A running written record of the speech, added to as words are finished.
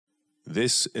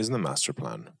This is the Master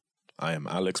Plan. I am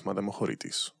Alex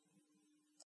Madamohoritis.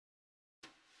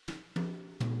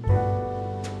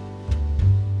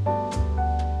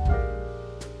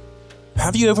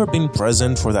 Have you ever been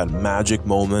present for that magic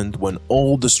moment when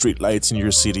all the streetlights in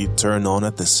your city turn on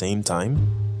at the same time?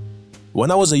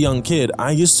 When I was a young kid,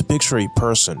 I used to picture a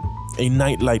person, a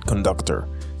nightlight conductor,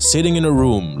 sitting in a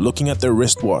room looking at their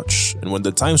wristwatch, and when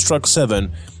the time struck 7,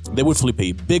 they would flip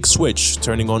a big switch,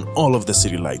 turning on all of the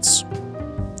city lights.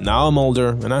 Now I'm older,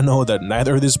 and I know that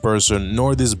neither this person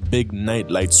nor this big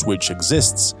nightlight switch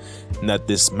exists, and that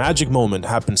this magic moment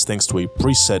happens thanks to a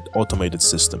preset automated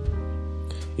system.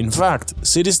 In fact,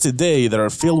 cities today that are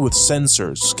filled with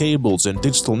sensors, cables, and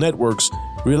digital networks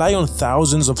rely on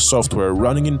thousands of software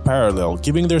running in parallel,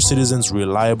 giving their citizens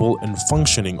reliable and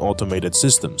functioning automated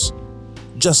systems,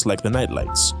 just like the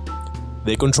nightlights.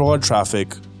 They control our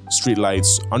traffic,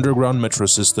 streetlights, underground metro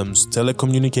systems,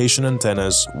 telecommunication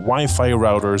antennas, Wi-Fi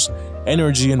routers,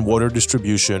 energy and water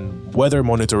distribution, weather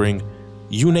monitoring,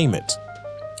 you name it.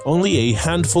 Only a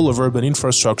handful of urban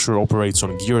infrastructure operates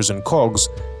on gears and cogs,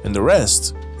 and the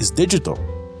rest is digital.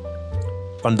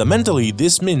 Fundamentally,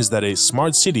 this means that a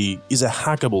smart city is a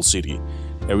hackable city,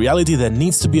 a reality that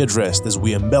needs to be addressed as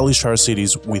we embellish our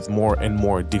cities with more and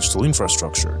more digital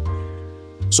infrastructure.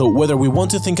 So whether we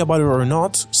want to think about it or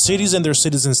not, cities and their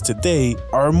citizens today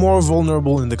are more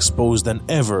vulnerable and exposed than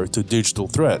ever to digital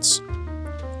threats.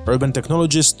 Urban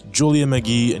technologists Julia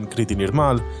McGee and Kriti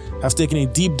Nirmal have taken a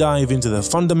deep dive into the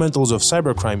fundamentals of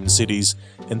cybercrime in cities,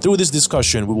 and through this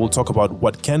discussion we will talk about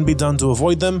what can be done to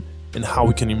avoid them and how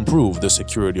we can improve the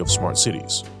security of smart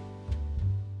cities.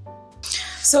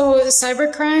 So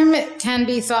cybercrime can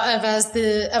be thought of as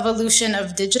the evolution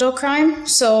of digital crime.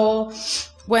 So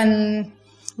when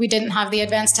we didn't have the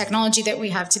advanced technology that we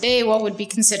have today, what would be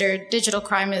considered digital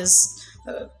crime is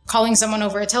calling someone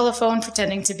over a telephone,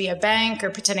 pretending to be a bank or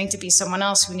pretending to be someone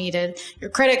else who needed your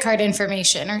credit card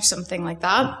information or something like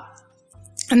that.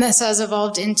 And this has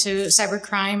evolved into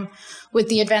cybercrime with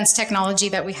the advanced technology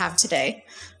that we have today.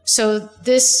 So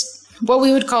this, what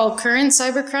we would call current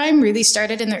cybercrime, really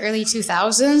started in the early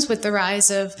 2000s with the rise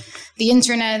of the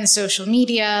internet and social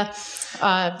media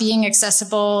being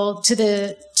accessible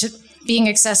being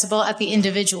accessible at the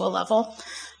individual level.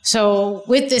 So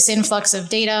with this influx of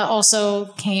data also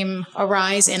came a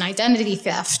rise in identity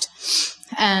theft.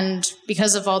 And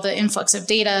because of all the influx of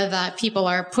data that people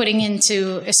are putting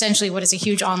into essentially what is a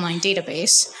huge online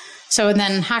database. So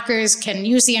then hackers can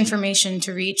use the information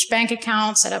to reach bank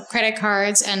accounts, set up credit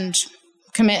cards, and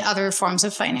commit other forms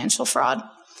of financial fraud.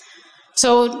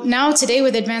 So now today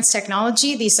with advanced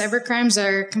technology, these cybercrimes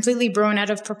are completely blown out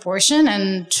of proportion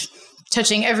and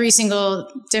touching every single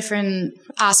different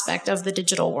aspect of the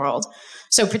digital world.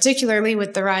 So particularly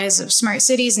with the rise of smart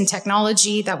cities and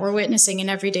technology that we're witnessing in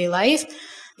everyday life,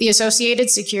 the associated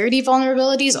security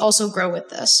vulnerabilities also grow with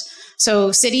this.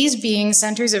 So cities being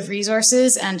centers of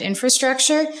resources and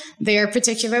infrastructure, they are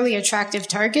particularly attractive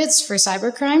targets for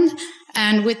cybercrime.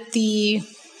 And with the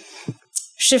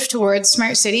shift towards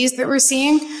smart cities that we're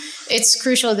seeing, it's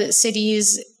crucial that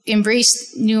cities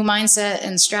embrace new mindset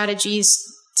and strategies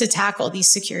to tackle these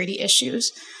security issues.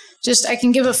 I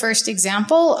can give a first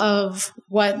example of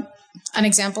what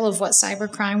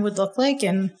cybercrime would look like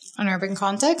in an urban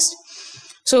context.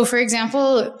 So for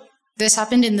example, this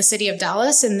happened in the city of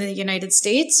Dallas in the United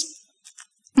States,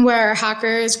 where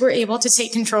hackers were able to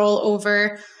take control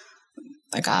over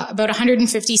about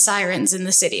 150 sirens in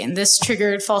the city. And this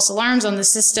triggered false alarms on the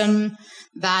system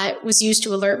that was used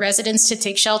to alert residents to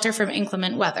take shelter from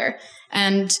inclement weather.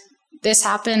 And this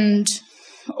happened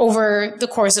over the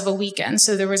course of a weekend.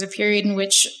 So there was a period in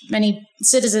which many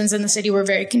citizens in the city were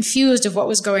very confused of what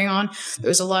was going on. There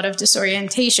was a lot of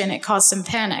disorientation. It caused some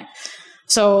panic.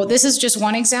 So this is just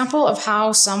one example of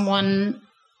how someone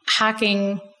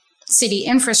hacking city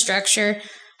infrastructure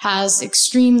has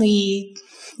extremely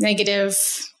negative,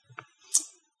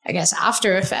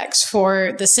 after effects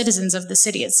for the citizens of the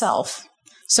city itself.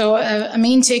 So a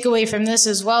main takeaway from this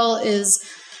as well is,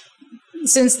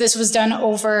 since this was done to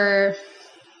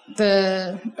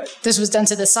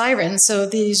the sirens, so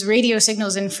these radio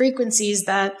signals and frequencies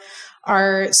that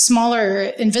are smaller,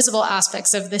 invisible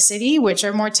aspects of the city, which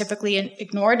are more typically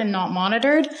ignored and not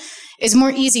monitored, is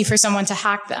more easy for someone to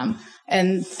hack them.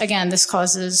 And again, this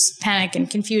causes panic and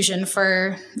confusion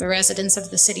for the residents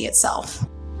of the city itself.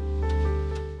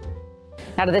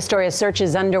 Now to this story, a search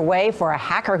is underway for a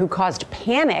hacker who caused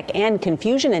panic and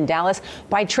confusion in Dallas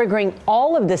by triggering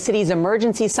all of the city's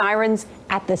emergency sirens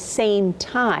at the same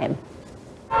time.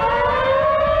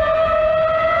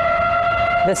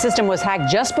 The The system was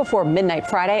hacked just before midnight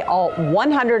Friday. All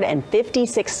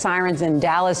 156 sirens in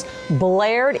Dallas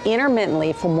blared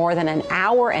intermittently for more than an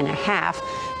hour and a half.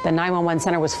 The 911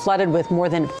 center was flooded with more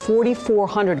than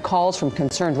 4,400 calls from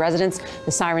concerned residents.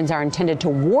 The sirens are intended to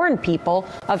warn people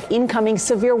of incoming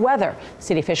severe weather.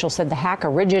 City officials said the hack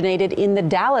originated in the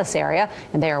Dallas area,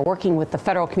 and they are working with the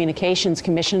Federal Communications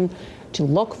Commission to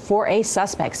look for a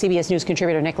suspect. CBS News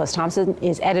contributor Nicholas Thompson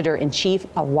is editor-in-chief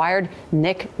of Wired.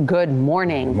 Nick, good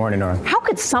morning. Good morning, Nora. How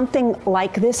could something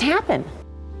like this happen?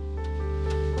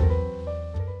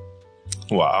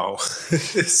 Wow.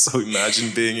 So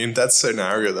imagine being in that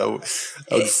scenario. That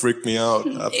would freak me out.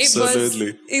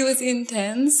 Absolutely. It was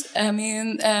intense. I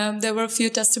mean, there were a few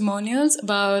testimonials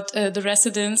about the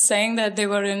residents saying that they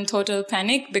were in total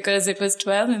panic because it was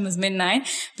 12, it was midnight.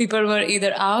 People were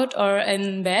either out or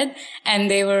in bed,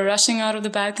 and they were rushing out of the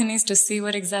balconies to see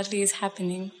what exactly is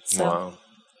happening. So. Wow.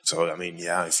 So, I mean,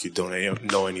 yeah, if you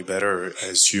don't know any better, I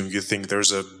assume you think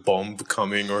there's a bomb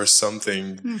coming or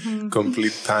something. Mm-hmm.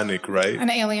 Complete panic, right? An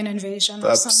alien invasion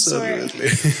of some sort.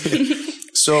 Absolutely.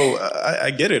 So, I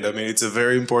get it. I mean, it's a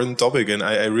very important topic, and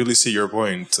I really see your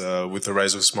point. With the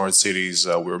rise of smart cities,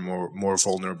 we're more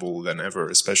vulnerable than ever,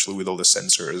 especially with all the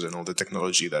sensors and all the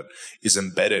technology that is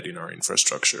embedded in our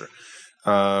infrastructure.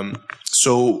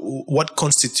 So, what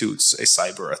constitutes a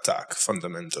cyber attack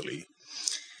fundamentally?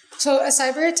 So a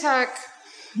cyber attack,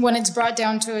 when it's brought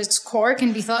down to its core,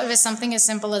 can be thought of as something as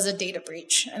simple as a data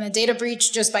breach. And a data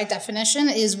breach, just by definition,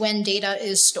 is when data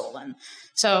is stolen.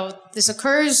 So this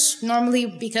occurs normally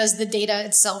because the data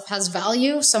itself has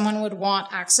value. Someone would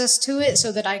want access to it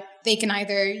so that they can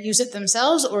either use it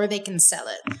themselves or they can sell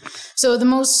it. So the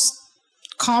most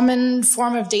common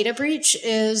form of data breach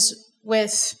is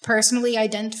with personally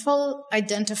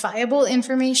identifiable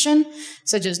information,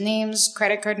 such as names,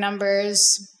 credit card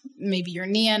numbers, maybe your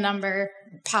NIA number,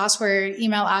 password,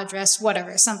 email address,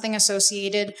 whatever, something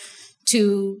associated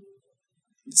to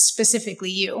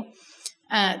specifically you.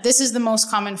 This is the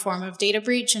most common form of data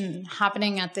breach and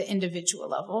happening at the individual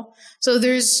level. So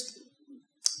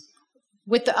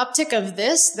with the uptick of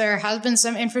this, there has been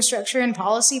some infrastructure and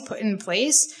policy put in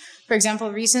place. For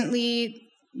example, recently,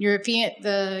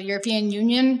 the European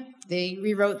Union, they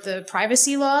rewrote the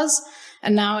privacy laws,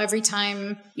 and now every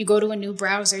time you go to a new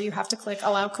browser, you have to click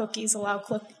allow cookies, allow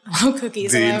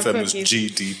cookies. The infamous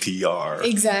GDPR.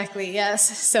 Exactly,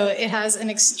 yes. So it has an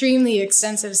extremely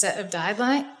extensive set of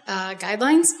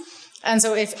guidelines, and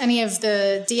so if any of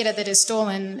the data that is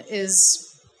stolen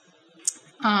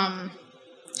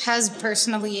has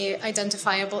personally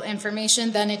identifiable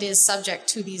information, then it is subject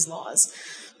to these laws.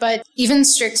 But even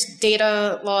strict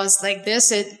data laws like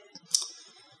this, it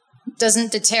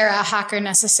doesn't deter a hacker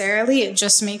necessarily. It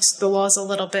just makes the laws a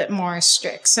little bit more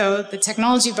strict. So the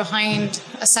technology behind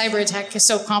a cyber attack is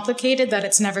so complicated that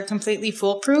it's never completely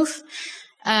foolproof,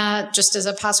 just as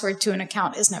a password to an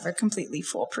account is never completely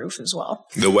foolproof as well.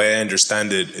 The way I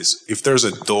understand it is if there's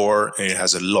a door and it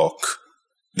has a lock,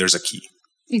 there's a key.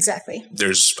 Exactly.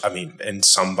 And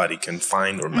somebody can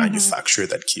find or manufacture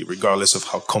that key, regardless of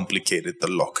how complicated the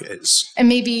lock is. And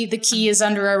maybe the key is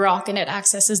under a rock and it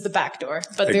accesses the back door,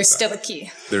 but there's still a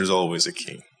key. There's always a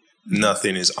key.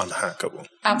 Nothing is unhackable.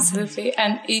 Absolutely.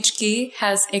 And each key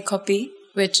has a copy,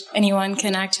 which anyone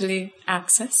can actually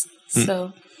access.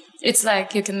 So it's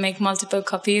like you can make multiple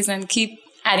copies and keep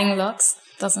adding locks.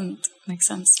 Doesn't make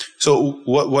sense. So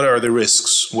what are the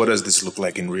risks? What does this look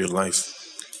like in real life?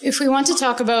 If we want to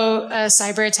talk about a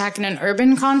cyber attack in an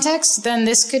urban context, then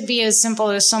this could be as simple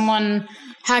as someone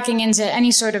hacking into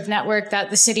any sort of network that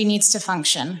the city needs to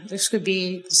function. This could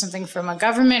be something from a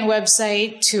government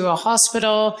website to a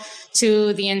hospital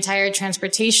to the entire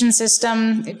transportation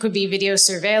system. It could be video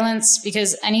surveillance,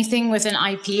 because anything with an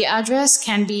IP address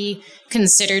can be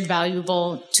considered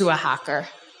valuable to a hacker.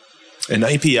 An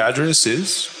IP address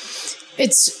is?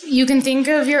 You can think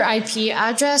of your IP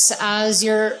address as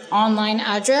your online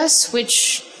address,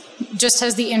 which just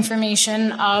has the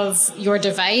information of your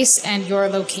device and your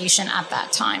location at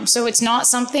that time. So it's not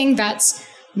something that's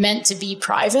meant to be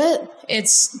private.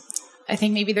 I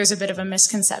think maybe there's a bit of a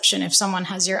misconception. If someone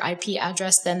has your IP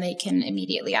address, then they can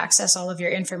immediately access all of your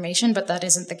information, but that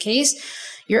isn't the case.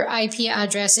 Your IP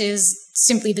address is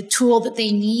simply the tool that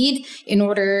they need in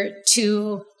order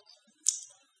to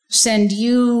send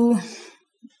you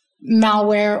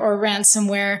malware or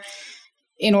ransomware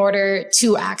in order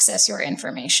to access your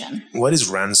information. What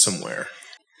is ransomware?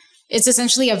 It's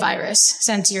essentially a virus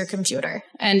sent to your computer,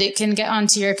 and it can get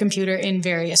onto your computer in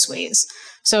various ways.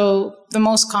 So the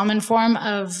most common form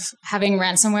of having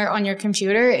ransomware on your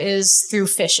computer is through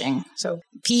phishing. So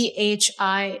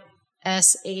phishing.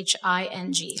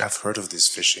 phishing. I've heard of this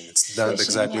phishing. It's not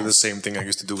exactly the same thing I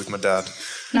used to do with my dad.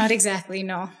 Not exactly,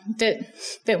 no.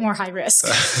 Bit more high risk.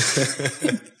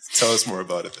 Tell us more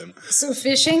about it then. So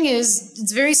phishing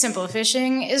it's very simple.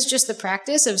 Phishing is just the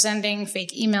practice of sending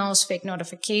fake emails, fake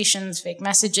notifications, fake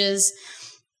messages,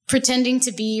 pretending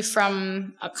to be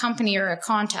from a company or a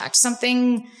contact,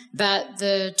 something that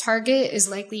the target is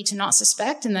likely to not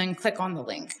suspect, and then click on the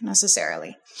link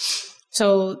necessarily.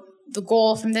 So the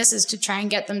goal from this is to try and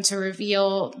get them to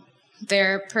reveal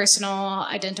their personal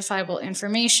identifiable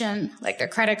information, like their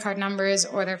credit card numbers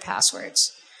or their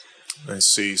passwords. I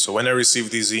see. So when I receive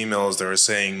these emails, they're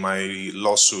saying my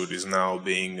lawsuit is now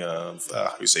being,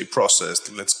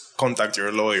 processed. Let's contact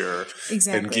your lawyer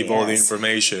and give all the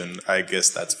information. I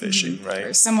guess that's phishing, right?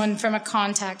 Or someone from a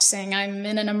contact saying, I'm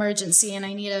in an emergency and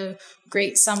I need a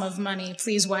great sum of money.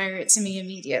 Please wire it to me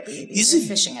immediately. These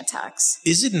are phishing attacks.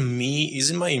 Is it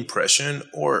my impression,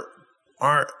 or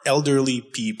are elderly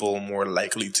people more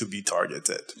likely to be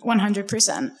targeted?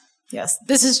 100%. Yes,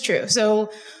 this is true.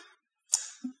 So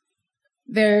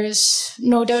there's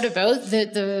no doubt about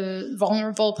that the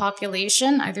vulnerable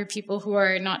population, either people who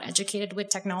are not educated with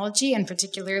technology, and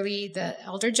particularly the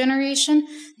elder generation,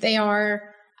 they are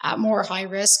at more high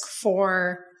risk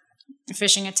for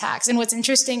phishing attacks. And what's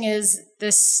interesting is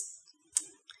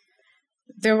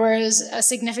there was a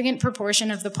significant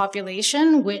proportion of the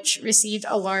population which received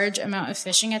a large amount of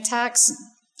phishing attacks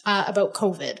about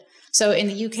COVID. So in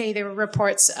the UK, there were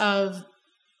reports of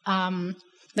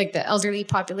the elderly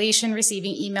population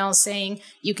receiving emails saying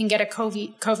you can get a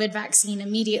COVID vaccine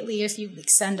immediately if you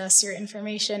send us your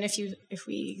information, if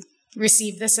we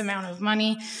receive this amount of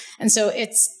money. And so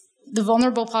it's the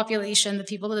vulnerable population, the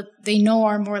people that they know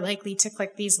are more likely to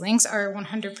click these links, are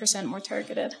 100% more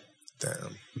targeted.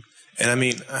 Damn. And I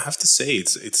mean, I have to say,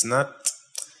 it's not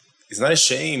a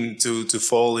shame to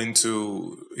fall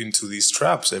into these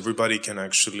traps. Everybody's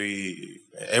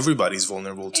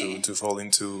vulnerable to fall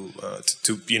into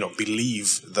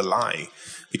believe the lie,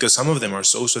 because some of them are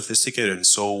so sophisticated and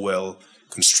so well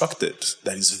constructed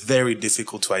that it's very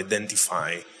difficult to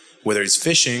identify whether it's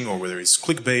phishing or whether it's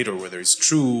clickbait or whether it's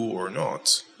true or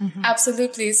not. Mm-hmm.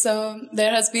 Absolutely. So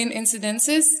there has been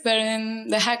incidences wherein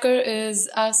the hacker is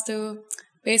asked to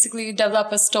basically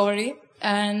develop a story.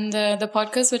 And the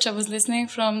podcast which I was listening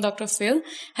from Dr. Phil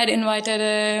had invited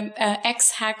a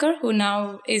ex-hacker who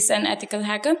now is an ethical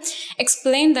hacker,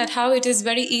 explained that how it is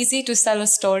very easy to sell a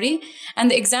story.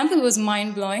 And the example was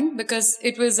mind-blowing because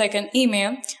it was like an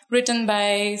email written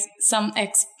by some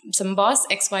boss,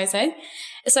 XYZ,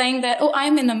 saying that,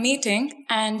 I'm in a meeting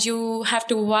and you have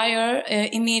to wire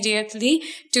immediately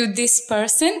to this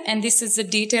person, and this is the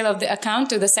detail of the account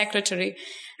to the secretary.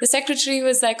 The secretary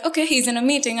was like, okay, he's in a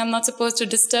meeting. I'm not supposed to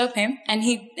disturb him. And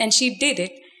she did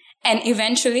it. And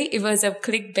eventually it was a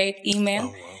clickbait email. Oh,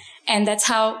 wow. And that's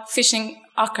how phishing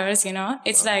occurs,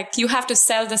 It's like you have to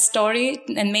sell the story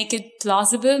and make it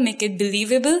plausible, make it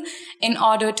believable in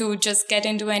order to just get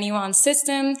into anyone's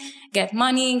system, get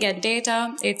money, get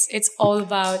data. It's all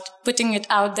about putting it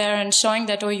out there and showing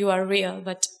that, you are real,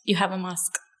 but you have a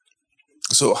mask.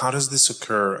 So how does this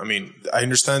occur? I mean, I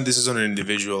understand this is on an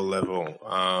individual level.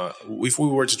 If we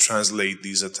were to translate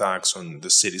these attacks on the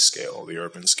city scale, the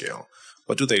urban scale,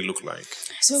 what do they look like?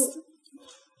 So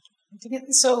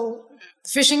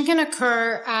phishing can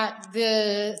occur at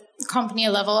the company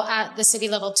level, at the city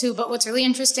level too. But what's really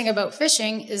interesting about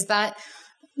phishing is that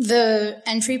the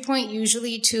entry point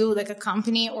usually to like a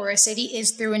company or a city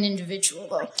is through an individual.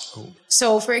 Oh.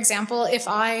 So for example, if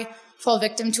I fall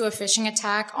victim to a phishing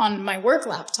attack on my work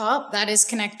laptop that is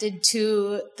connected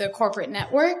to the corporate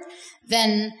network,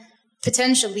 then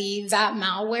potentially that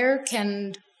malware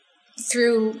can,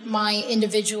 through my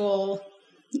individual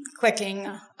clicking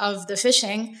of the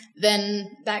phishing,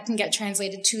 then that can get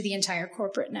translated to the entire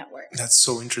corporate network. That's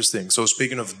so interesting. So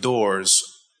speaking of doors,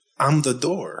 I'm the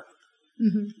door.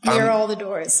 Mm-hmm. We're all the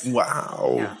doors.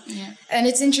 Wow. Yeah. And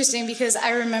it's interesting because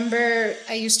I remember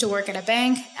I used to work at a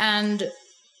bank, and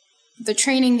the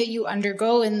training that you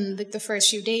undergo in the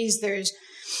first few days, there's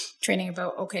training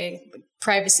about,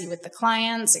 privacy with the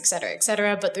clients, et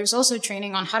cetera, but there's also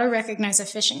training on how to recognize a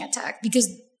phishing attack, because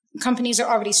companies are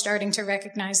already starting to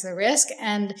recognize the risk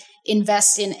and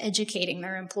invest in educating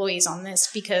their employees on this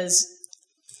because,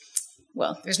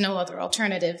 there's no other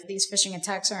alternative. These phishing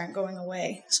attacks aren't going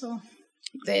away. So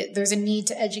there's a need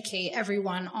to educate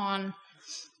everyone on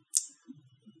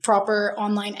proper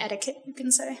online etiquette, you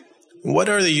can say. What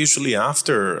are they usually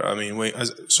after? I mean,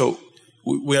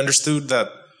 we understood that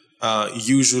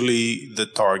usually the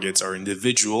targets are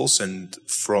individuals, and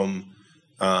from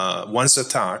once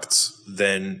attacked,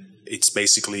 then it's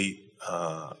basically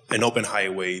an open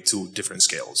highway to different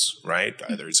scales, right?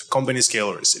 Either it's a company scale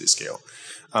or a city scale.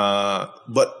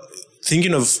 But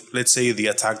thinking of, let's say, the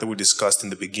attack that we discussed in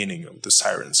the beginning of the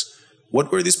sirens, what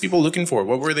were these people looking for?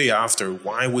 What were they after?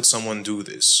 Why would someone do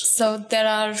this? So there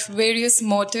are various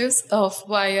motives of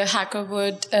why a hacker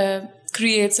would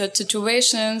create such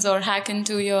situations or hack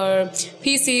into your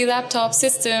PC, laptop,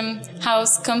 system,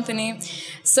 house, company.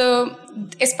 So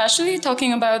especially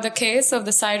talking about the case of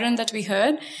the siren that we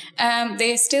heard,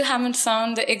 they still haven't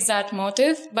found the exact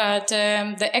motive, but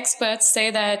the experts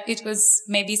say that it was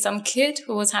maybe some kid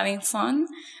who was having fun.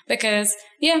 Because,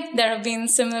 there have been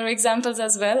similar examples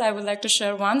as well. I would like to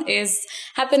share one.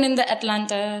 Happened in the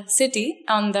Atlanta city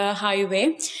on the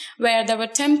highway, where there were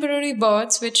temporary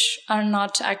boards which are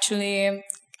not actually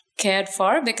cared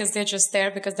for because they're just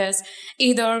there because there's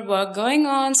either work going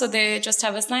on, so they just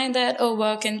have a sign that,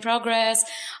 work in progress,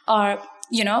 or,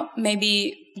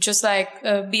 maybe just like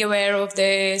be aware of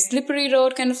the slippery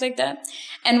road, kind of like that.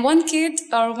 And one kid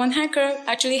or one hacker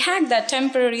actually hacked that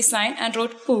temporary sign and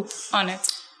wrote poop on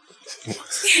it.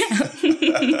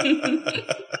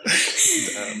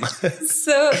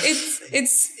 So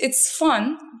it's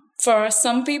fun for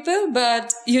some people,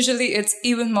 but usually it's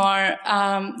even more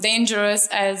dangerous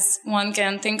as one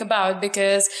can think about,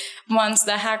 because once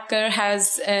the hacker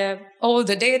has all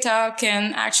the data,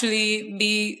 can actually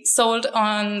be sold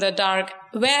on the dark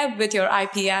web with your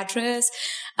IP address,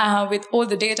 with all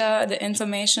the data, the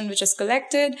information which is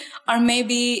collected, or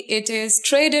maybe it is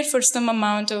traded for some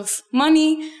amount of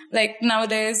money. Like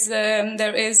nowadays,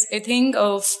 there is a thing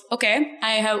of, okay,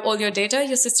 I have all your data,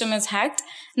 your system is hacked.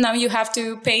 Now you have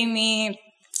to pay me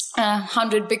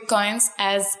 100 bitcoins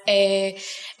as a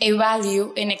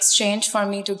value in exchange for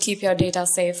me to keep your data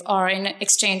safe, or in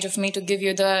exchange of me to give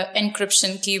you the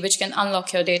encryption key which can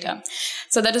unlock your data.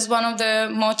 So that is one of the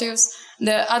motives.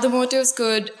 The other motives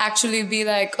could actually be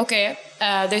like, okay,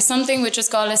 there's something which is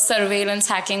called as surveillance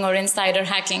hacking or insider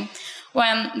hacking,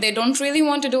 when they don't really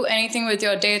want to do anything with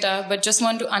your data, but just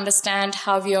want to understand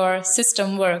how your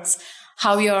system works,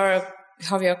 how your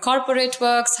corporate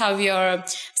works, how your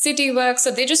city works.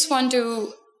 So they just want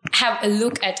to have a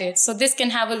look at it. So this can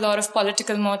have a lot of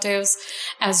political motives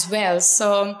as well.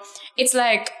 So it's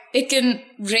like, it can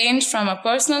range from a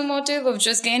personal motive of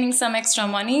just gaining some extra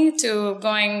money to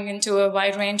going into a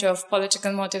wide range of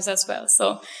political motives as well.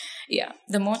 So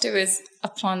the motive is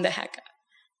upon the hacker.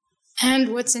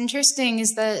 And what's interesting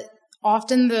is that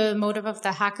often the motive of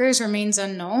the hackers remains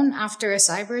unknown after a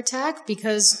cyber attack,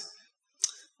 because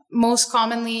most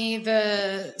commonly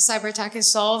the cyber attack is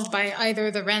solved by either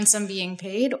the ransom being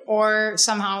paid or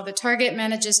somehow the target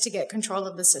manages to get control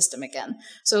of the system again.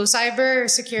 So cyber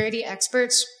security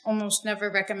experts almost never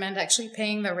recommend actually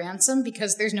paying the ransom,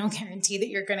 because there's no guarantee that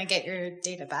you're going to get your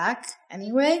data back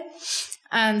anyway.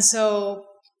 And so,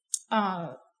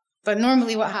 but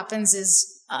normally what happens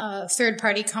is a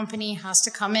third-party company has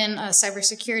to come in, a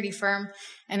cybersecurity firm,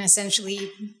 and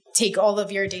essentially take all of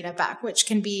your data back, which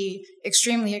can be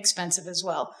extremely expensive as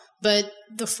well. But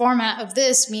the format of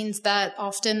this means that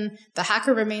often the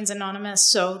hacker remains anonymous,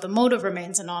 so the motive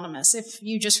remains anonymous. If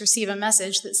you just receive a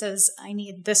message that says, I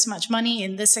need this much money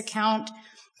in this account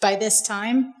by this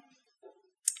time,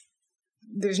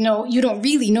 you don't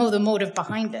really know the motive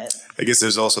behind it. I guess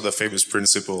there's also the famous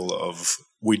principle of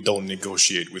we don't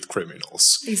negotiate with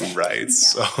criminals, exactly. Right? Yeah.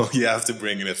 So you have to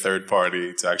bring in a third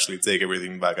party to actually take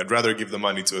everything back. I'd rather give the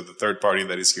money to the third party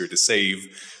that is here to save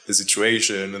the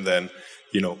situation and then,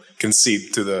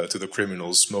 concede to the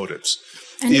criminals' motives,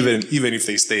 and even if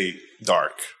they stay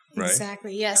dark, right?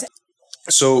 Exactly, yes.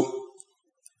 So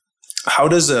how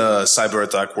does a cyber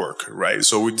attack work, right?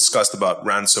 So we discussed about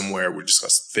ransomware, we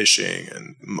discussed phishing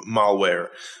and malware.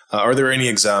 Are there any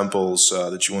examples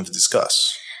that you want to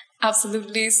discuss?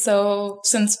 Absolutely. So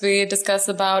since we discussed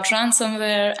about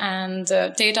ransomware and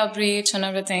data breach and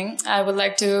everything, I would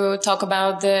like to talk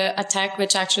about the attack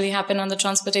which actually happened on the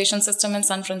transportation system in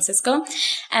San Francisco.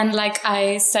 And like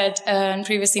I said and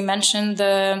previously mentioned,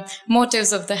 the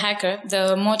motives of the hacker.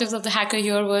 The motives of the hacker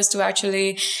here was to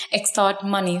actually extort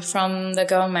money from the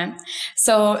government.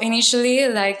 So initially,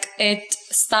 like it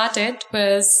started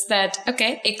was that,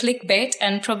 okay, a clickbait,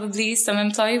 and probably some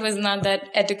employee was not that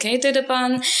educated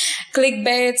upon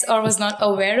clickbaits or was not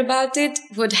aware about it,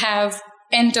 would have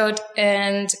entered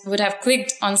and would have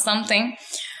clicked on something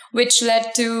which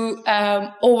led to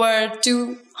over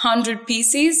 100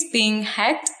 PCs being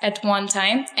hacked at one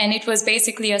time. And it was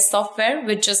basically a software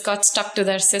which just got stuck to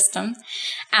their system.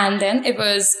 And then it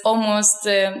was almost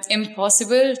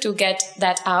impossible to get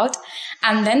that out.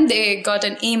 And then they got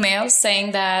an email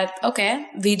saying that, okay,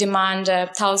 we demand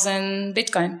 1,000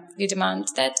 Bitcoin. We demand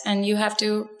that, and you have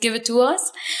to give it to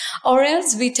us, or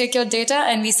else we take your data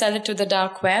and we sell it to the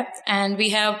dark web. And we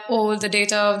have all the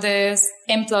data of the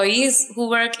employees who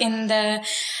work in the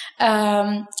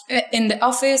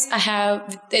office.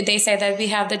 They say that we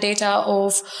have the data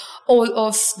of all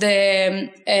of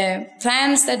the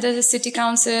plans that the city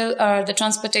council or the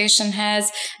transportation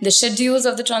has, the schedules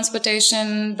of the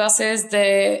transportation buses,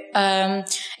 the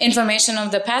information of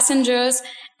the passengers.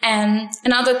 And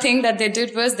another thing that they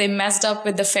did was they messed up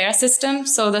with the fare system.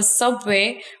 So the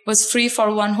subway was free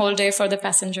for one whole day for the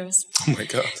passengers. Oh my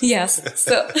God. Yes.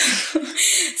 So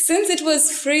since it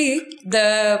was free,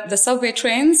 the subway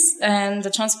trains and the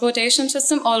transportation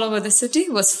system all over the city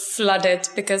was flooded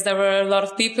because there were a lot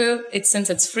of people.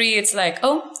 Since it's free, it's like,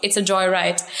 oh, it's a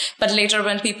joyride. But later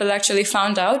when people actually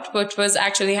found out what was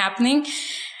actually happening,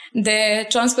 the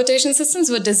transportation systems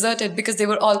were deserted because they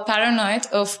were all paranoid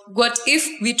of what if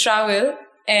we travel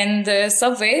in the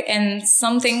subway and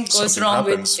something goes wrong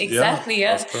happens. with exactly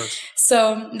yeah.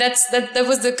 So that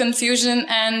was the confusion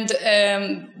and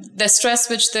the stress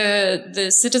which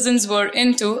the citizens were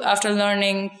into after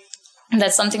learning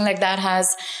that something like that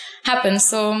has happened.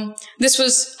 So this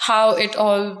was how it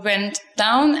all went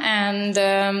down, and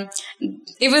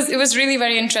it was really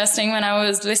very interesting when I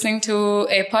was listening to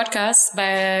a podcast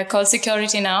called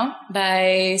Security Now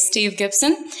by Steve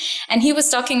Gibson, and he was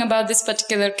talking about this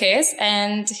particular case,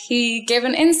 and he gave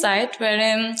an insight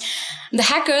wherein the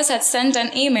hackers had sent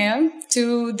an email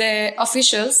to the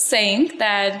officials saying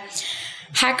that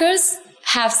hackers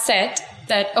have said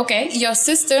that, okay, your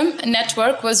system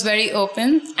network was very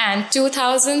open and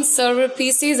 2,000 server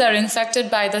PCs are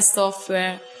infected by the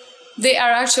software. They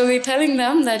are actually telling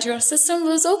them that your system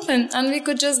was open and we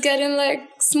could just get in like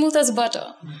smooth as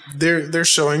butter. They're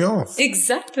showing off.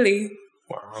 Exactly.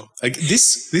 Wow. Like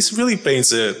this really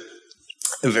paints a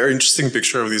very interesting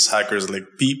picture of these hackers, like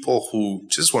people who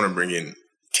just want to bring in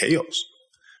chaos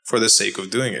for the sake of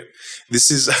doing it.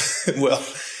 This is, well,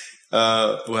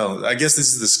 I guess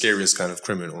this is the scariest kind of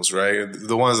criminals, right?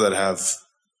 The ones that have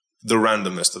the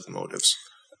randomest of motives.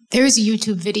 There's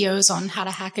YouTube videos on how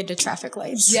to hack into traffic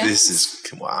lights. Yes. This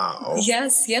is, wow.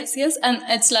 Yes. And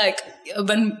it's like,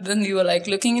 when you were like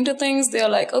looking into things, they're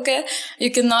like, okay,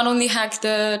 you can not only hack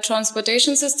the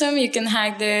transportation system, you can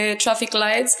hack the traffic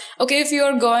lights. Okay, if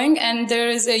you're going and there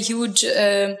is a huge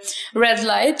red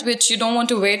light, which you don't want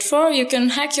to wait for, you can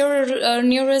hack your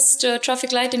nearest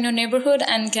traffic light in your neighborhood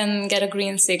and can get a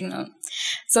green signal.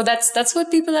 So that's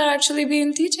what people are actually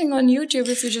being teaching on YouTube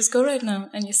if you just go right now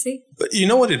and you see. But you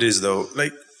know what it is though?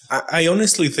 Like, I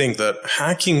honestly think that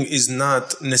hacking is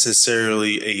not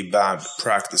necessarily a bad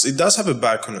practice. It does have a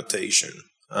bad connotation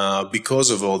because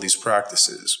of all these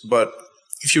practices. But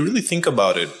if you really think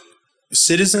about it,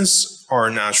 citizens are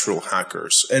natural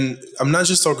hackers. And I'm not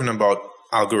just talking about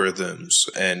algorithms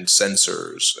and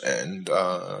sensors and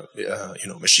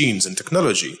machines and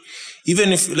technology.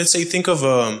 Even if, let's say, think of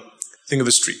a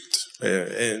street,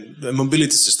 a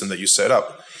mobility system that you set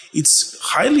up. It's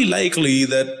highly likely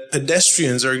that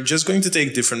pedestrians are just going to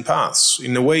take different paths.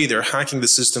 In a way, they're hacking the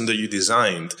system that you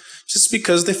designed just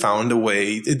because they found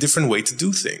a different way to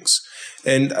do things.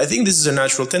 And I think this is a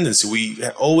natural tendency. We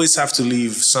always have to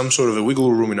leave some sort of a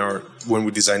wiggle room when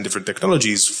we design different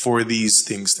technologies for these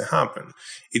things to happen.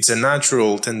 It's a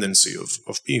natural tendency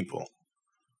of people.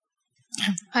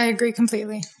 I agree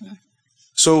completely. Yeah.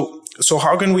 So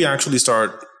how can we actually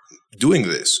start doing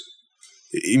this?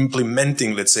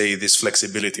 Implementing, let's say, this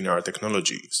flexibility in our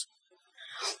technologies?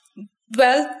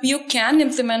 Well, you can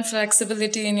implement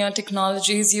flexibility in your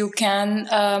technologies. You can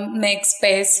make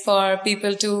space for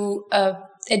people to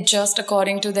adjust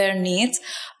according to their needs.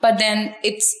 But then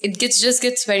it just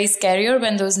gets very scarier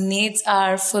when those needs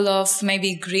are full of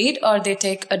maybe greed or they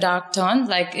take a dark turn,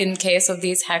 like in case of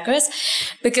these hackers,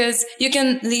 because you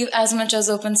can leave as much as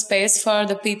open space for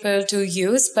the people to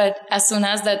use. But as soon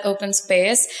as that open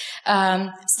space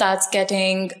starts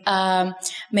getting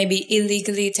maybe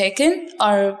illegally taken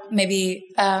or maybe,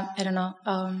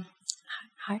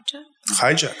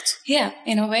 Hijacked. Yeah,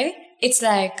 in a way, it's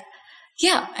like,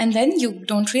 yeah, and then you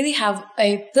don't really have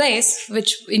a place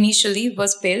which initially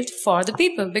was built for the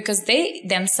people because they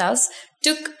themselves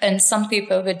took, and some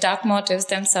people with dark motives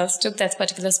themselves took that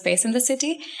particular space in the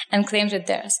city and claimed it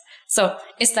theirs. So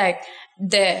it's like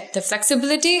the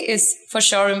flexibility is for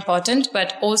sure important,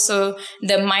 but also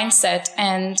the mindset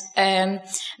and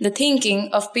the thinking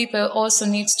of people also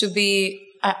needs to be,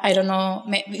 I don't know,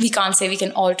 we can't say we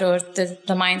can alter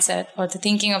the mindset or the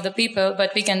thinking of the people,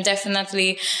 but we can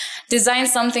definitely design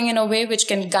something in a way which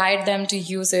can guide them to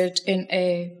use it in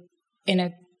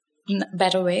a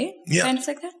better way, kind of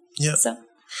like that. Yeah. So.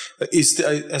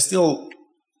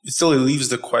 It still leaves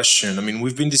the question. I mean,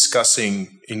 we've been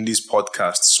discussing in this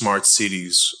podcast smart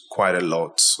cities quite a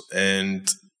lot. And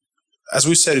as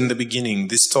we said in the beginning,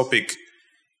 this topic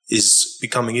is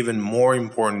becoming even more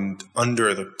important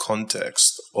under the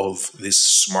context of this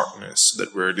smartness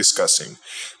that we're discussing,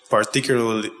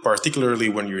 particularly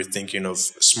when you're thinking of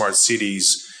smart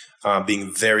cities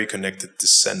being very connected to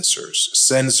sensors.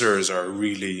 Sensors are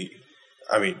really,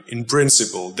 I mean, in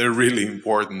principle, they're really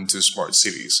important to smart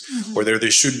cities. Mm-hmm. Whether they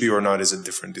should be or not is a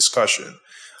different discussion.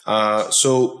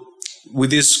 So with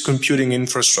this computing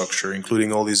infrastructure,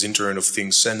 including all these Internet of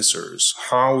Things sensors,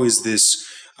 how is this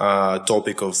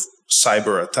topic of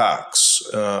cyber attacks,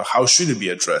 how should it be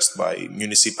addressed by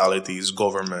municipalities,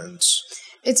 governments?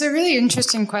 It's a really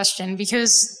interesting question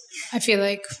because I feel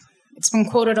like it's been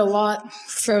quoted a lot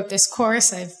throughout this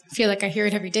course. I feel like I hear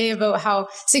it every day about how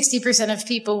 60% of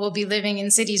people will be living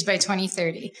in cities by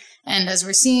 2030. And as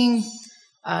we're seeing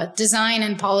design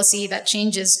and policy that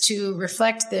changes to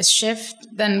reflect this shift,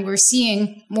 then we're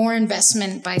seeing more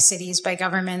investment by cities, by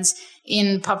governments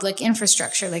in public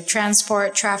infrastructure like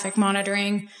transport, traffic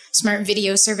monitoring, smart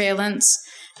video surveillance.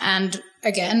 And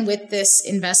again, with this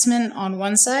investment on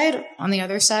one side, on the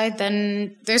other side,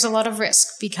 then there's a lot of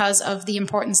risk because of the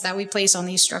importance that we place on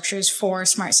these structures for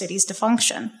smart cities to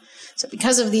function. So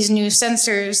because of these new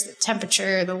sensors, the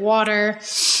temperature, the water,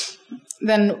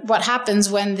 then what happens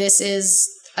when this is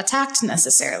attacked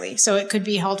necessarily? So it could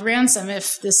be held ransom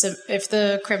if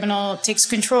the criminal takes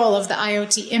control of the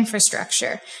IoT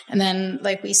infrastructure. And then,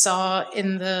 like we saw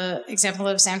in the example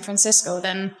of San Francisco,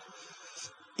 then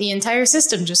the entire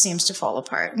system just seems to fall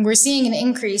apart. And we're seeing an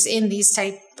increase in these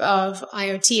type of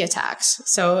IoT attacks.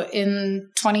 So in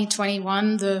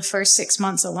 2021, the first 6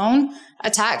 months alone,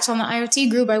 attacks on the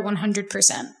IoT grew by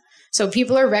 100%. So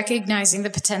people are recognizing the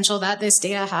potential that this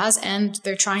data has, and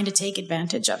they're trying to take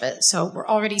advantage of it. So we're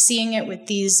already seeing it with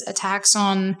these attacks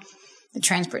on the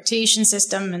transportation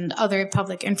system and other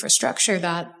public infrastructure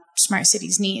that smart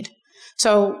cities need.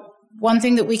 So one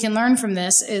thing that we can learn from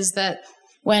this is that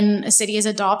when a city is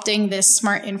adopting this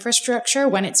smart infrastructure,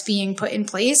 when it's being put in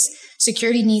place,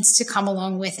 security needs to come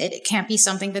along with it. It can't be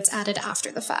something that's added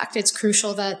after the fact. It's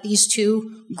crucial that these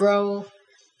two grow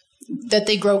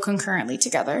concurrently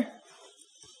together.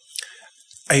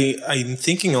 I'm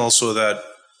thinking also that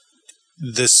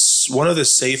one of the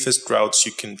safest routes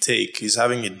you can take is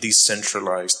having a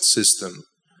decentralized system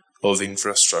of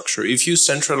infrastructure. If you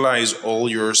centralize all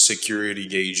your security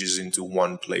gauges into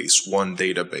one place, one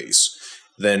database,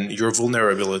 then your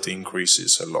vulnerability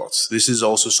increases a lot. This is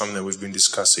also something that we've been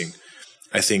discussing,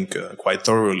 I think, quite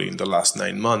thoroughly in the last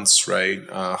 9 months, right?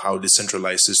 How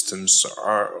decentralized systems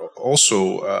are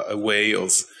also a way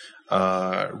of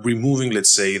removing,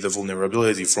 let's say, the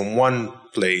vulnerability from one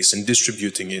place and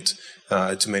distributing it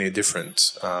to many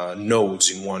different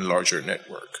nodes in one larger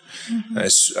network.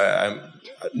 Mm-hmm.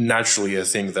 Naturally, I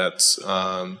think that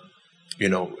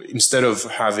instead of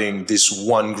having this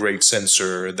one great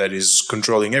sensor that is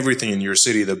controlling everything in your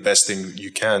city, the best thing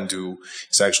you can do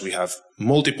is actually have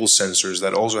multiple sensors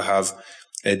that also have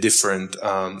a different,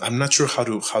 I'm not sure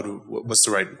what's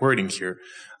the right wording here.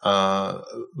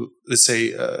 Let's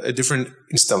say a different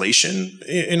installation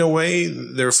in a way.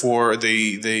 Therefore,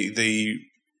 they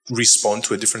respond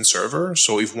to a different server.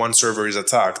 So if one server is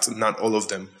attacked, not all of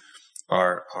them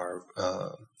are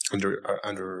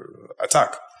under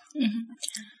attack.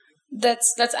 Mm-hmm.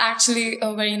 That's actually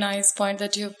a very nice point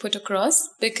that you have put across,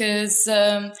 because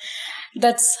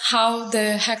that's how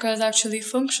the hackers actually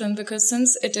function, because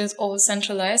since it is all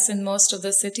centralized in most of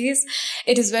the cities,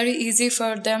 it is very easy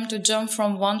for them to jump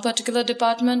from one particular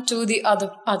department to the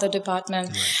other department.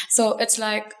 Right. So it's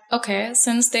like, okay,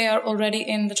 since they are already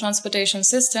in the transportation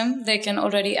system, they can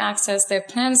already access their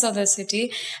plans of the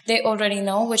city. They already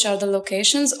know which are the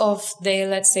locations of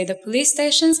let's say the police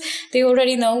stations. They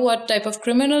already know what type of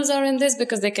criminals are in this,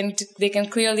 because they can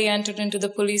clearly enter into the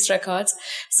police records.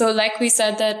 So like we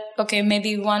said that, okay,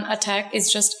 maybe one attack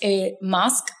is just a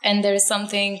mask and there is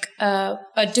something, a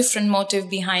different motive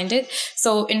behind it.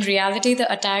 So in reality, the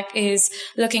attack is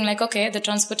looking like, okay, the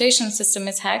transportation system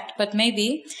is hacked, but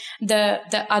maybe the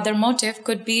other other motive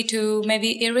could be to maybe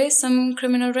erase some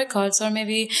criminal records or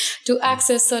maybe to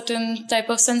access certain type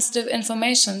of sensitive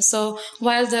information. So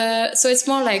it's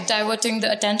more like diverting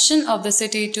the attention of the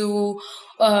city to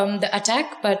the attack,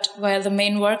 but while the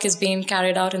main work is being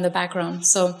carried out in the background.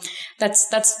 So that's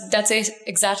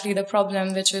exactly the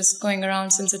problem which is going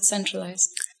around since it's centralized.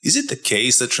 Is it the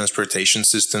case that transportation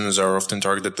systems are often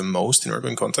targeted the most in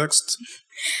urban contexts?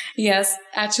 Yes,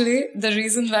 actually, the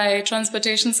reason why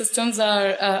transportation systems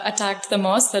are attacked the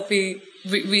most, that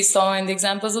we saw in the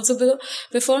examples also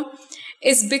before,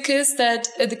 is because that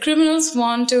the criminals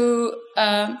want to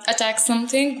attack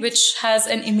something which has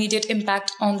an immediate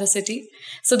impact on the city.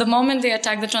 So the moment they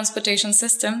attack the transportation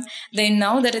system, they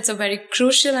know that it's a very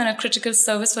crucial and a critical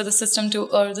service for the system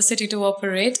or the city to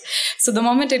operate. So the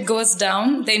moment it goes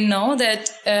down, they know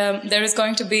that there is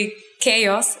going to be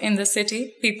chaos in the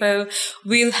city. People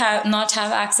will not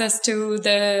have access to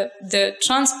the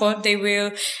transport. They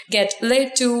will get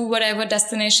late to whatever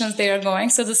destinations they are going.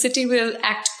 So the city will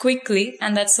act quickly,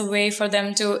 and that's a way for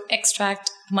them to extract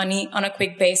money on a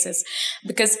quick basis.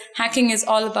 Because hacking is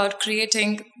all about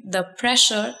creating the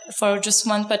pressure for just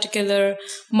one particular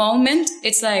moment.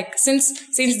 It's like, since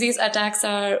these attacks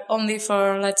are only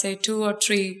for, let's say, 2 or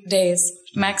 3 days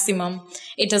maximum,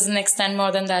 it doesn't extend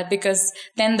more than that, because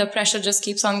then the pressure just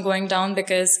keeps on going down,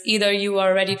 because either you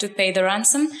are ready to pay the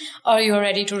ransom or you are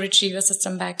ready to retrieve your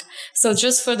system back. So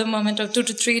just for the moment of 2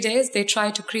 to 3 days, they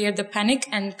try to create the panic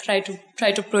and try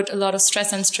to put a lot of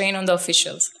stress and strain on the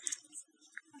officials.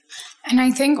 And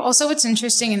I think also what's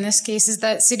interesting in this case is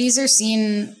that cities are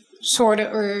seen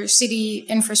or city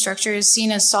infrastructure is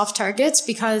seen as soft targets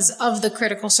because of the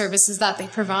critical services that they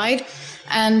provide.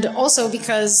 And also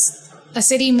because a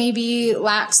city maybe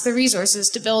lacks the resources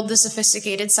to build the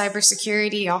sophisticated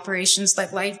cybersecurity operations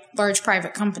like large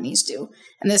private companies do.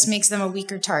 And this makes them a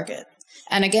weaker target.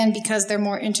 And again, because they're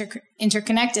more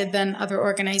interconnected than other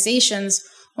organizations,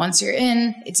 once you're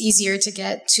in, it's easier to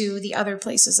get to the other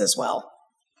places as well.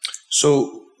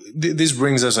 So this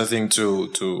brings us, I think,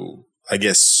 to I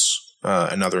guess,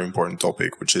 another important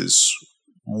topic, which is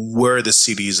where the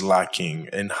city is lacking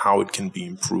and how it can be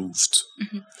improved.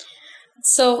 Mm-hmm.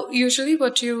 So usually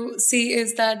what you see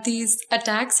is that these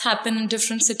attacks happen in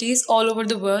different cities all over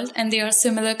the world, and they are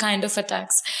similar kind of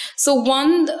attacks. So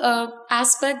one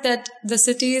aspect that the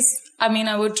cities,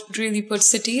 I would really put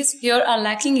cities here are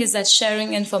lacking is that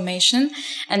sharing information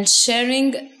and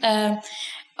sharing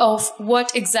of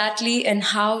what exactly and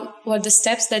what the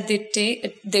steps that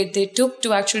they took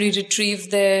to actually retrieve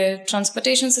the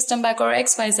transportation system back, or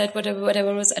XYZ,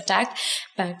 whatever was attacked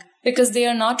back. Because they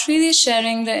are not really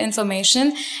sharing the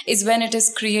information is when it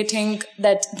is creating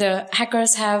that the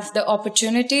hackers have the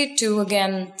opportunity to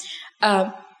again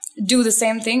do the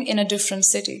same thing in a different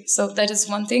city. So that is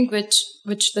one thing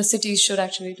which the cities should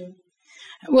actually do.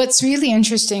 What's really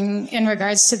interesting in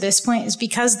regards to this point is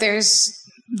because there's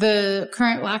the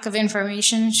current lack of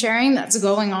information sharing that's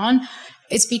going on,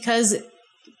 it's because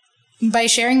by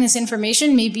sharing this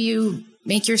information, maybe you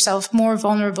make yourself more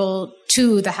vulnerable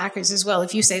to the hackers as well.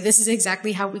 If you say, this is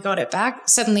exactly how we got it back,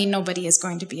 suddenly nobody is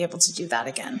going to be able to do that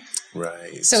again.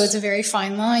 Right. So it's a very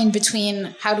fine line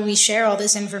between how do we share all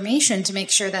this information to make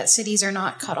sure that cities are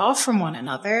not cut off from one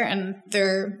another and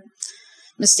their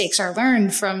mistakes are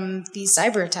learned from these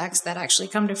cyber attacks that actually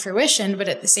come to fruition, but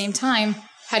at the same time,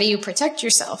 how do you protect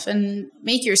yourself and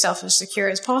make yourself as secure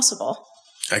as possible?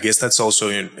 I guess that's also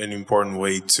an important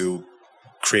way to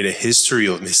create a history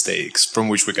of mistakes from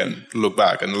which we can look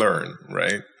back and learn,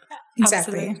 right?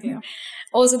 Exactly. Absolutely. Yeah.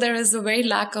 Also, there is a very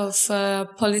lack of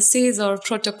policies or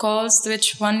protocols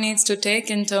which one needs to take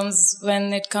in terms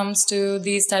when it comes to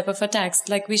these type of attacks.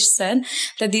 Like we said,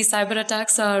 that these cyber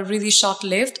attacks are really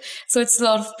short-lived. So it's a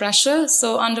lot of pressure.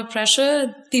 So under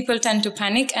pressure, people tend to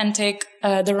panic and take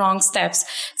the wrong steps.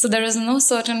 So there is no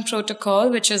certain protocol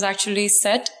which is actually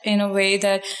set in a way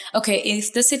that, okay,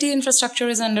 if the city infrastructure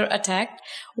is under attack,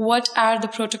 what are the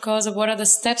protocols or what are the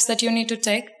steps that you need to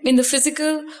take? In the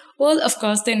physical world, of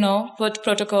course, they know what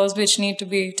protocols which need to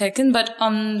be taken, but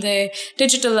on the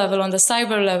digital level, on the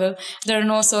cyber level, there are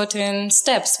no certain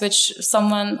steps which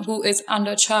someone who is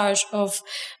under charge of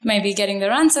maybe getting the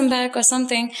ransom back or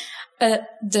something,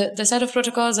 the set of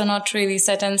protocols are not really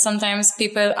set, and sometimes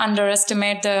people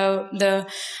underestimate the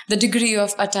degree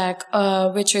of attack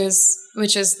which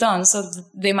is done. So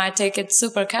they might take it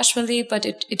super casually, but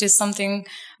it is something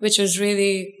which is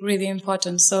really, really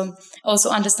important. So also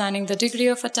understanding the degree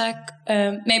of attack,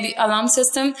 maybe alarm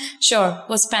system, sure,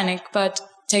 was panic, but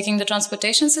taking the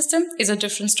transportation system is a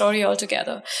different story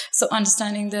altogether. So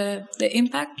understanding the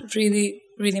impact really,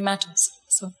 really matters.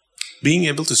 So. being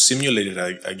able to simulate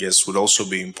it, I guess, would also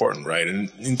be important, right?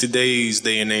 And in today's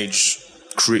day and age,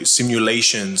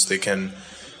 simulations, they can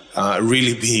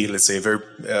really be, let's say, a very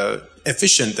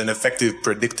efficient and effective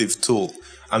predictive tool.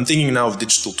 I'm thinking now of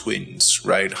digital twins,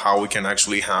 right? How we can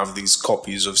actually have these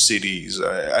copies of cities.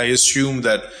 I assume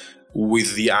that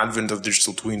with the advent of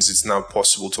digital twins, it's now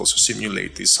possible to also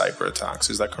simulate these cyber attacks.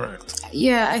 Is that correct?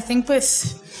 Yeah, I think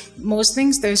with most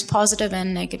things, there's positive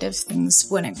and negative things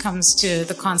when it comes to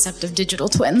the concept of digital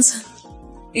twins.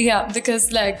 Yeah,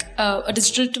 because like a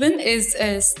digital twin is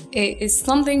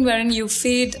something wherein you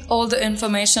feed all the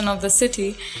information of the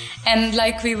city, and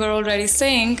like we were already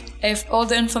saying, if all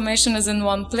the information is in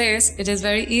one place, it is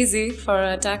very easy for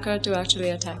an attacker to actually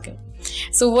attack it.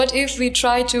 So what if we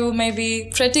try to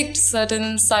maybe predict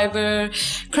certain cyber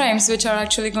crimes which are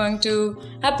actually going to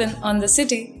happen on the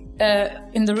city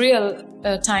in the real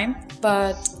time,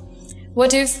 but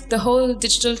what if the whole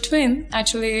digital twin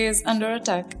actually is under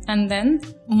attack, and then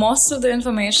most of the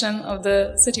information of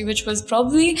the city, which was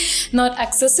probably not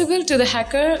accessible to the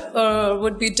hacker or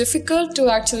would be difficult to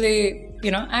actually,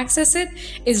 access it,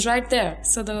 is right there.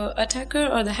 So the attacker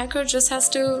or the hacker just has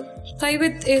to play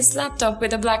with his laptop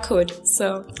with a black hood.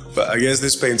 But I guess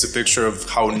this paints a picture of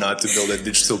how not to build a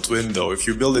digital twin, though. If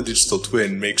you build a digital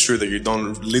twin, make sure that you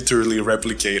don't literally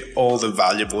replicate all the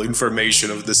valuable information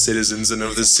of the citizens and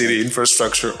of the city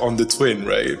infrastructure on the twin,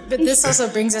 right? But this also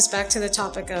brings us back to the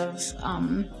topic of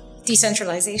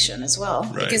decentralization as well.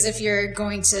 Right. Because if you're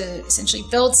going to essentially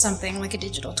build something like a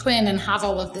digital twin and have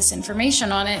all of this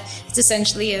information on it, it's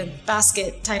essentially a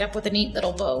basket tied up with a neat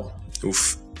little bow.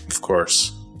 Oof, of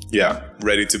course. Yeah,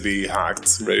 ready to be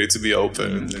hacked, ready to be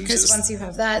opened. Because once you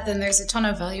have that, then there's a ton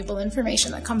of valuable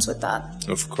information that comes with that.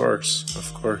 Of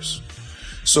course.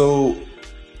 So,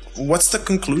 what's the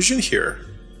conclusion here?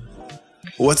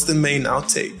 What's the main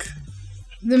outtake?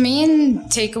 The main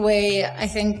takeaway, I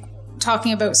think,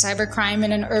 talking about cybercrime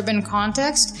in an urban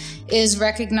context, is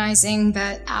recognizing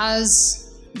that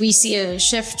as we see a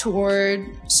shift toward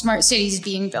smart cities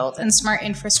being built and smart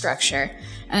infrastructure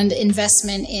and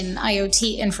investment in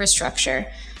IoT infrastructure,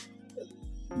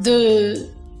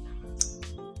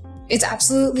 it's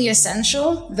absolutely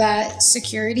essential that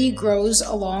security grows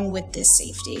along with this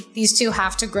safety. These two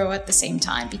have to grow at the same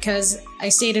time, because I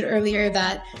stated earlier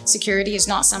that security is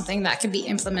not something that can be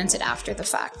implemented after the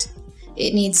fact.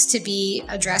 It needs to be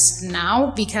addressed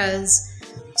now, because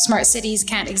smart cities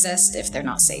can't exist if they're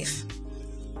not safe.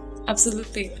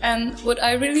 Absolutely. And what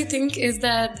I really think is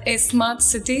that a smart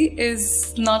city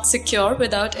is not secure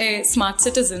without a smart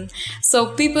citizen.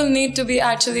 So people need to be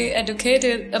actually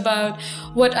educated about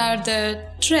what are the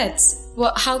threats.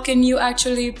 How can you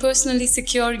actually personally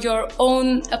secure your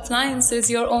own appliances,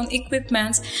 your own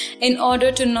equipment, in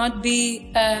order to not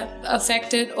be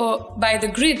affected or by the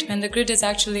grid when the grid is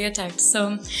actually attacked.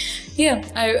 So yeah,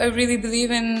 I really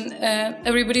believe in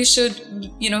everybody should,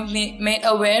 be made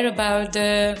aware about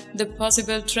the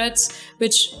possible threats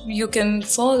which you can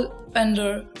fall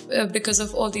under because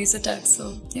of all these attacks.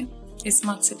 So yeah. A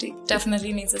smart city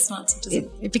definitely needs a smart citizen.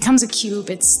 It becomes a cube.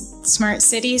 It's smart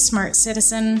city, smart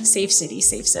citizen, safe city,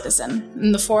 safe citizen.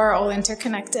 And the four are all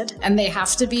interconnected, and they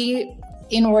have to be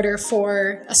in order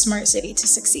for a smart city to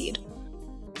succeed.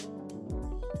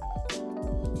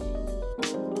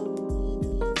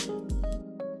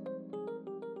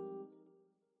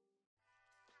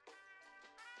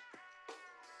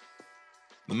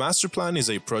 The Master Plan is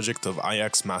a project of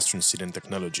IAC's Master in City and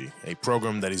Technology, a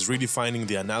program that is redefining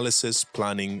the analysis,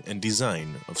 planning, and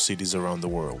design of cities around the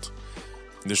world.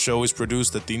 The show is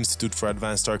produced at the Institute for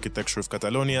Advanced Architecture of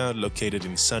Catalonia, located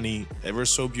in sunny, ever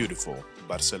so beautiful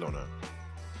Barcelona.